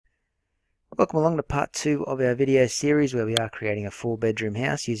Welcome along to part 2 of our video series where we are creating a 4-bedroom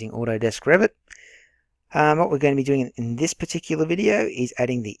house using Autodesk Revit. What we're going to be doing in this particular video is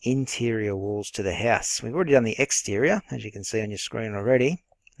adding the interior walls to the house. We've already done the exterior, as you can see on your screen already.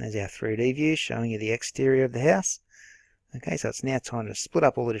 There's our 3D view showing you the exterior of the house. Okay, so it's now time to split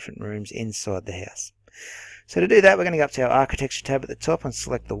up all the different rooms inside the house. So to do that, we're going to go up to our architecture tab at the top and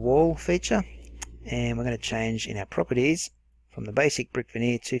select the wall feature. And we're going to change in our properties from the basic brick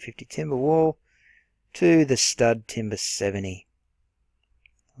veneer 250 timber wall to the stud timber 70.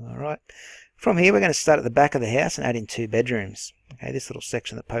 Alright, from here we're going to start at the back of the house and add in 2 bedrooms. Okay, this little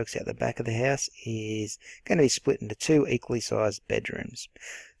section that pokes out the back of the house is going to be split into 2 equally sized bedrooms.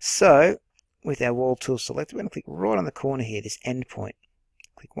 So with our wall tool selected, we're going to click right on the corner here, this end point.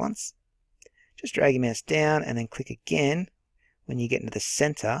 Click once, just drag your mouse down and then click again when you get into the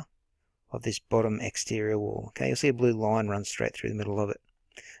center of this bottom exterior wall. Okay, you'll see a blue line run straight through the middle of it.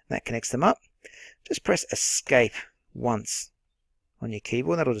 And that connects them up. Just press escape once on your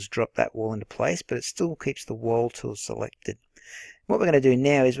keyboard. That'll just drop that wall into place, but it still keeps the wall tool selected. What we're going to do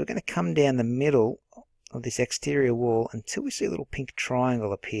now is we're going to come down the middle of this exterior wall until we see a little pink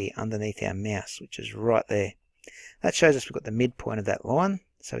triangle appear underneath our mouse, which is right there. That shows us we've got the midpoint of that line,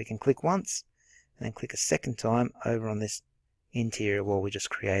 so we can click once and then click a second time over on this interior wall we just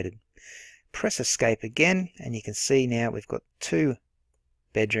created. Press escape again and you can see now we've got 2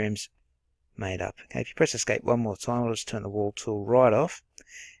 bedrooms made up. Okay, if you press escape one more time, I'll just turn the wall tool right off,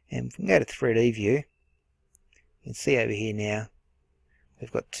 and if we can go to 3D view, you can see over here now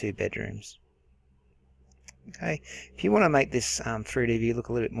we've got 2 bedrooms. Okay, if you want to make this 3D view look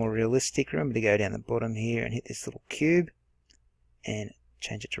a little bit more realistic, remember to go down the bottom here and hit this little cube and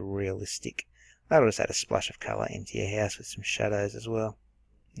change it to realistic. That'll just add a splash of colour into your house with some shadows as well.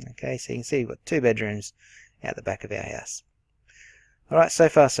 Okay, so you can see we've got 2 bedrooms out the back of our house. Alright, so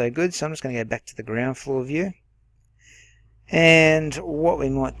far so good, so I'm just going to go back to the ground floor view. And what we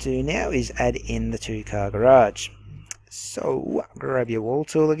might do now is add in the 2-car garage. So, grab your wall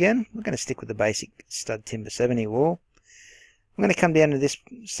tool again. We're going to stick with the basic stud timber 70 wall. I'm going to come down to this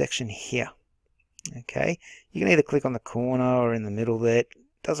section here. Okay, you can either click on the corner or in the middle there.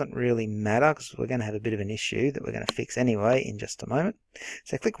 Doesn't really matter because we're going to have a bit of an issue that we're going to fix anyway in just a moment.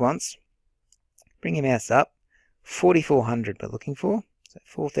 So click once, bring your mouse up, 4400 we're looking for, so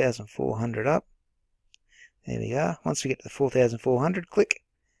 4400 up. There we are. Once we get to the 4400, click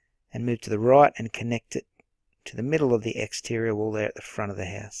and move to the right and connect it to the middle of the exterior wall there at the front of the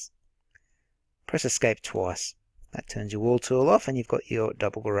house. Press escape twice. That turns your wall tool off and you've got your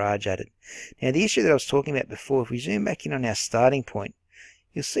double garage added. Now the issue that I was talking about before, if we zoom back in on our starting point,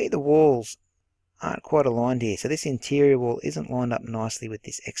 you'll see the walls aren't quite aligned here. So this interior wall isn't lined up nicely with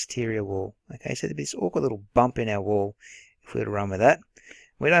this exterior wall. Okay, so there'll be this awkward little bump in our wall if we were to run with that.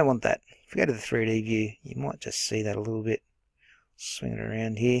 We don't want that. If we go to the 3D view, you might just see that a little bit. Swing it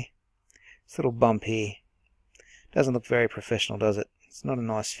around here. This little bump here. Doesn't look very professional, does it? It's not a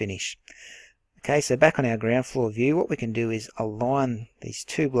nice finish. Okay, so back on our ground floor view, what we can do is align these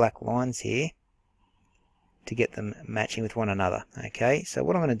 2 black lines here to get them matching with one another. Okay, so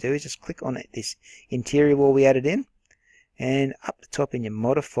what I'm going to do is just click on this interior wall we added in, and up the top in your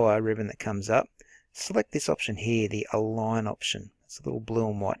modifier ribbon that comes up, select this option here, the align option. It's a little blue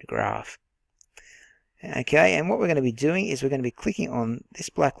and white graph. Okay, and what we're going to be doing is we're going to be clicking on this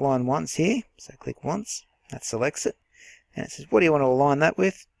black line once here. So click once, that selects it, and it says what do you want to align that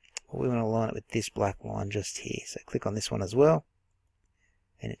with? Well, we want to align it with this black line just here. So click on this one as well.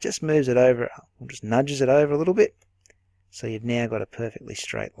 And it just moves it over, or just nudges it over a little bit, so you've now got a perfectly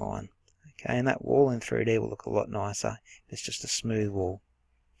straight line. Okay, and that wall in 3D will look a lot nicer if it's just a smooth wall.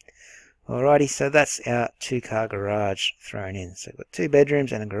 Alrighty, so that's our 2-car garage thrown in. So we've got 2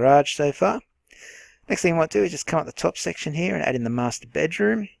 bedrooms and a garage so far. Next thing we might do is just come up the top section here and add in the master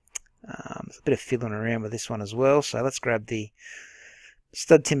bedroom. There's a bit of fiddling around with this one as well, so let's grab the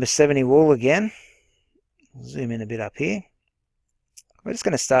stud timber 70 wall again. Zoom in a bit up here. We're just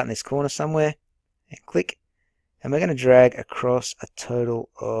going to start in this corner somewhere and click, and we're going to drag across a total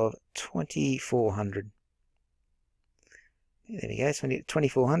of 2400. There we go, so we need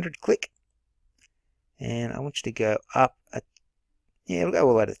 2400, click, and I want you to go up, we'll go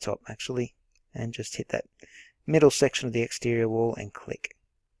all the way to the top actually, and just hit that middle section of the exterior wall and click.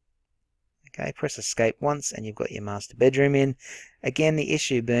 Okay, press escape once and you've got your master bedroom in. Again, the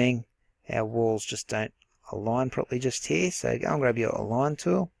issue being our walls just don't align properly just here, so go and grab your align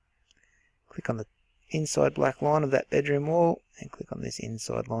tool, click on the inside black line of that bedroom wall and click on this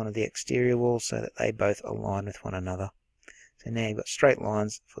inside line of the exterior wall so that they both align with one another. So now you've got straight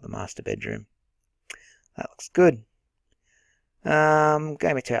lines for the master bedroom. That looks good. Going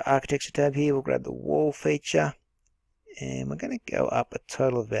back to our architecture tab here, we'll grab the wall feature, and we're going to go up a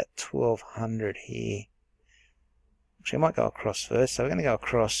total of about 1200 here. Actually, I might go across first, so we're going to go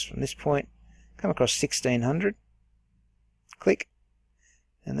across from this point, come across 1600, click,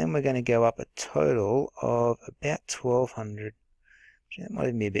 and then we're going to go up a total of about 1200. Actually, that might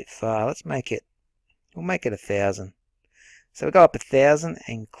even be a bit far. Let's make it, we'll make it 1000. So we'll go up 1000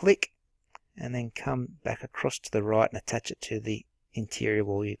 and click, and then come back across to the right and attach it to the interior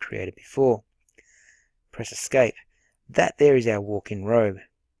wall you created before. Press escape. That there is our walk-in robe.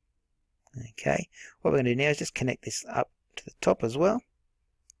 Okay, what we're going to do now is just connect this up to the top as well.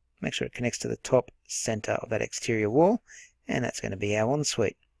 Make sure it connects to the top center of that exterior wall, and that's going to be our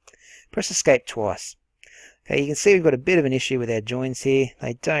ensuite. Press escape twice. Okay, you can see we've got a bit of an issue with our joins here.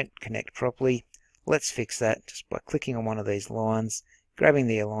 They don't connect properly. Let's fix that just by clicking on one of these lines, grabbing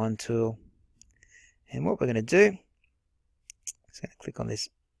the align tool, and what we're going to do is going to click on this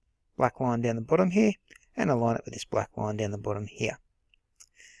black line down the bottom here and align it with this black line down the bottom here.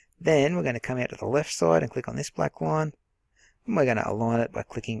 Then we're going to come out to the left side and click on this black line, and we're going to align it by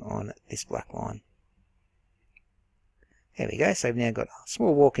clicking on this black line. There we go, so we've now got a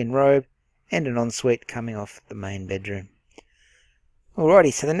small walk-in robe and an ensuite coming off the main bedroom.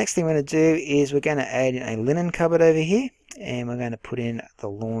 Alrighty, so the next thing we're going to do is we're going to add in a linen cupboard over here, and we're going to put in the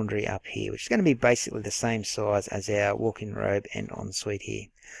laundry up here, which is going to be basically the same size as our walk-in robe and ensuite here.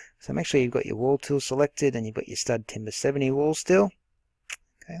 So make sure you've got your wall tool selected and you've got your stud timber 70 wall still.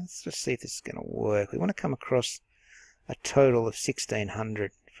 Okay, let's just see if this is going to work. We want to come across a total of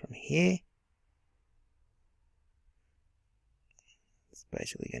 1600 from here. It's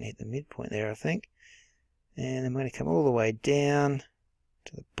basically going to hit the midpoint there, I think. And I'm going to come all the way down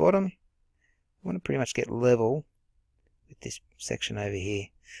to the bottom. We want to pretty much get level with this section over here.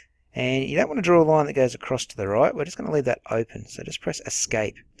 And you don't want to draw a line that goes across to the right. We're just going to leave that open. So just press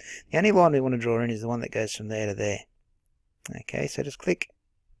escape. The only line we want to draw in is the one that goes from there to there. Okay, so just click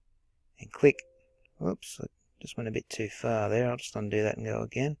and click. Whoops, I just went a bit too far there. I'll just undo that and go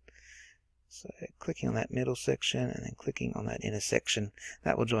again. So clicking on that middle section and then clicking on that inner section,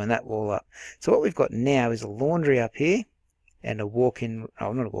 that will join that wall up. So what we've got now is a laundry up here and a walk-in,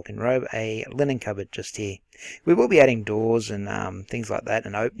 oh not a walk-in robe, a linen cupboard just here. We will be adding doors and things like that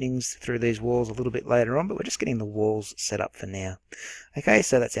and openings through these walls a little bit later on, but we're just getting the walls set up for now. Okay,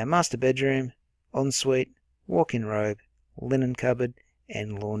 so that's our master bedroom, ensuite, walk-in robe, linen cupboard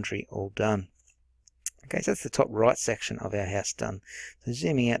and laundry all done. Okay, so that's the top right section of our house done. So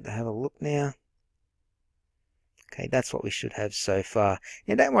zooming out to have a look now. Okay, that's what we should have so far.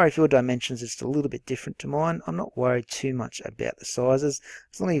 Now don't worry if your dimensions are just a little bit different to mine. I'm not worried too much about the sizes.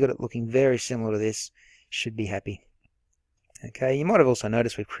 As long as you've got it looking very similar to this, you should be happy. Okay, you might have also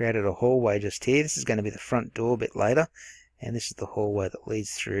noticed we've created a hallway just here. This is going to be the front door a bit later. And this is the hallway that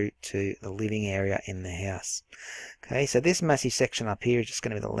leads through to the living area in the house. Okay, so this massive section up here is just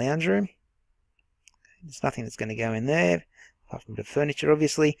going to be the lounge room. There's nothing that's going to go in there, apart from a bit of furniture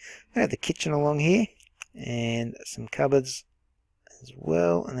obviously. We're going to have the kitchen along here, and some cupboards as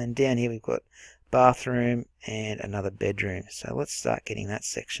well. And then down here we've got bathroom and another bedroom. So let's start getting that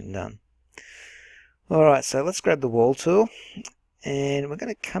section done. Alright, so let's grab the wall tool, and we're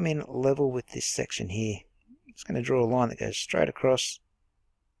going to come in level with this section here. I'm just going to draw a line that goes straight across,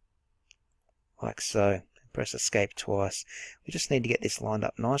 like so. Press escape twice. We just need to get this lined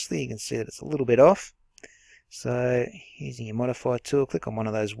up nicely. You can see that it's a little bit off. So using your modify tool, click on one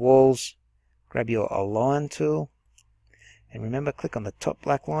of those walls, grab your align tool, and remember, click on the top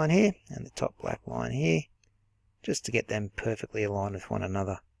black line here and the top black line here, just to get them perfectly aligned with one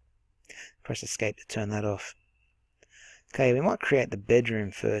another. Press escape to turn that off. Okay, we might create the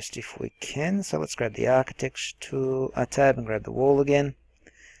bedroom first if we can. So let's grab the architecture tool, tab, and grab the wall again.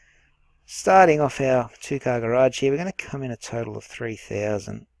 Starting off our two-car garage here, we're going to come in a total of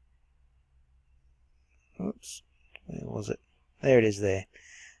 3000. Oops, where was it? There it is there.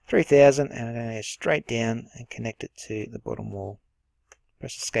 3000, and I'm going to go straight down and connect it to the bottom wall.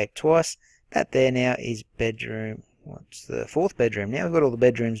 Press escape twice. That there now is bedroom, what's the fourth bedroom now? We've got all the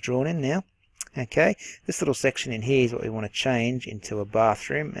bedrooms drawn in now. Okay, this little section in here is what we want to change into a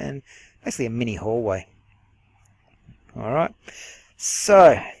bathroom and basically a mini hallway. Alright,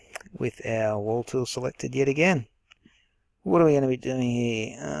 so with our wall tool selected yet again, what are we going to be doing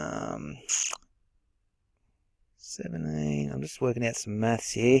here? 17, I'm just working out some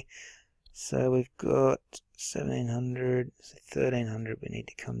maths here. So we've got 1700, so 1300, we need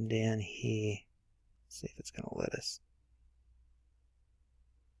to come down here. See if it's going to let us.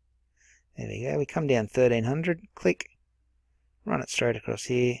 There we go, we come down 1300, click, run it straight across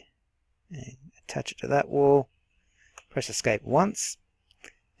here, and attach it to that wall, Press escape once,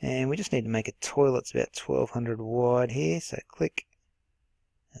 and we just need to make a toilet. It's about 1200 wide here, so click,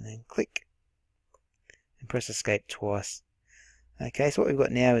 and then click, and press escape twice. Okay, so what we've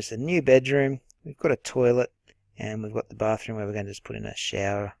got now is a new bedroom. We've got a toilet, and we've got the bathroom where we're going to just put in a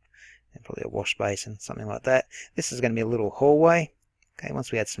shower and probably a wash basin, something like that. This is going to be a little hallway. Okay,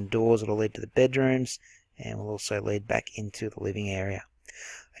 once we add some doors, it'll lead to the bedrooms, and will also lead back into the living area.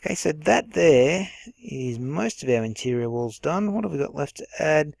 Okay, so that there is most of our interior walls done. What have we got left to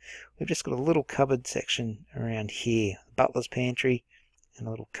add? We've just got a little cupboard section around here, butler's pantry, and a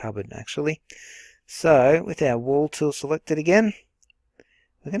little cupboard actually. So with our wall tool selected again,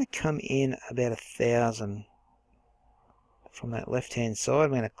 we're going to come in about 1000 from that left hand side.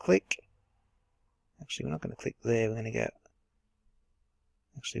 We're going to click. Actually, we're not going to click there. We're going to go.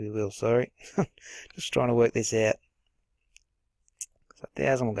 Actually, we will. Sorry, just trying to work this out. So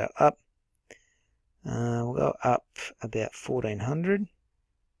 1000 will go up. We'll go up about 1400.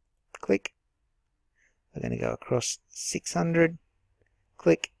 Click. We're going to go across 600.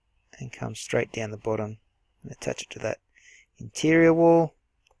 Click, and come straight down the bottom and attach it to that interior wall.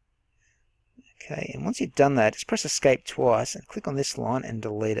 Okay, and once you've done that, just press escape twice and click on this line and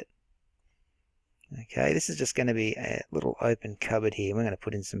delete it. Okay, this is just going to be a little open cupboard here. We're going to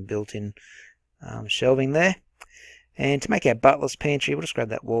put in some built-in shelving there. And to make our butler's pantry, we'll just grab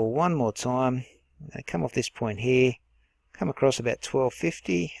that wall one more time. I'm going to come off this point here, come across about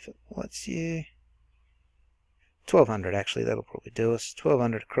 1250. If it lets you, 1200 actually, that'll probably do us.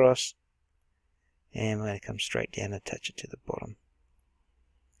 1200 across, and we're going to come straight down and attach it to the bottom.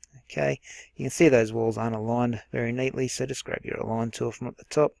 Okay, you can see those walls aren't aligned very neatly, so just grab your align tool from at the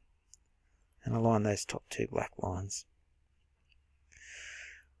top and align those top two black lines.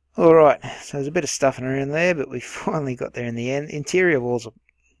 Alright, so there's a bit of stuffing around there, but we finally got there in the end. Interior walls are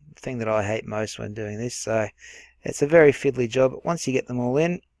the thing that I hate most when doing this, so it's a very fiddly job, but once you get them all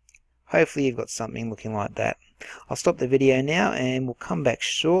in, hopefully you've got something looking like that. I'll stop the video now and we'll come back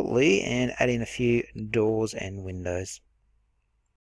shortly and add in a few doors and windows.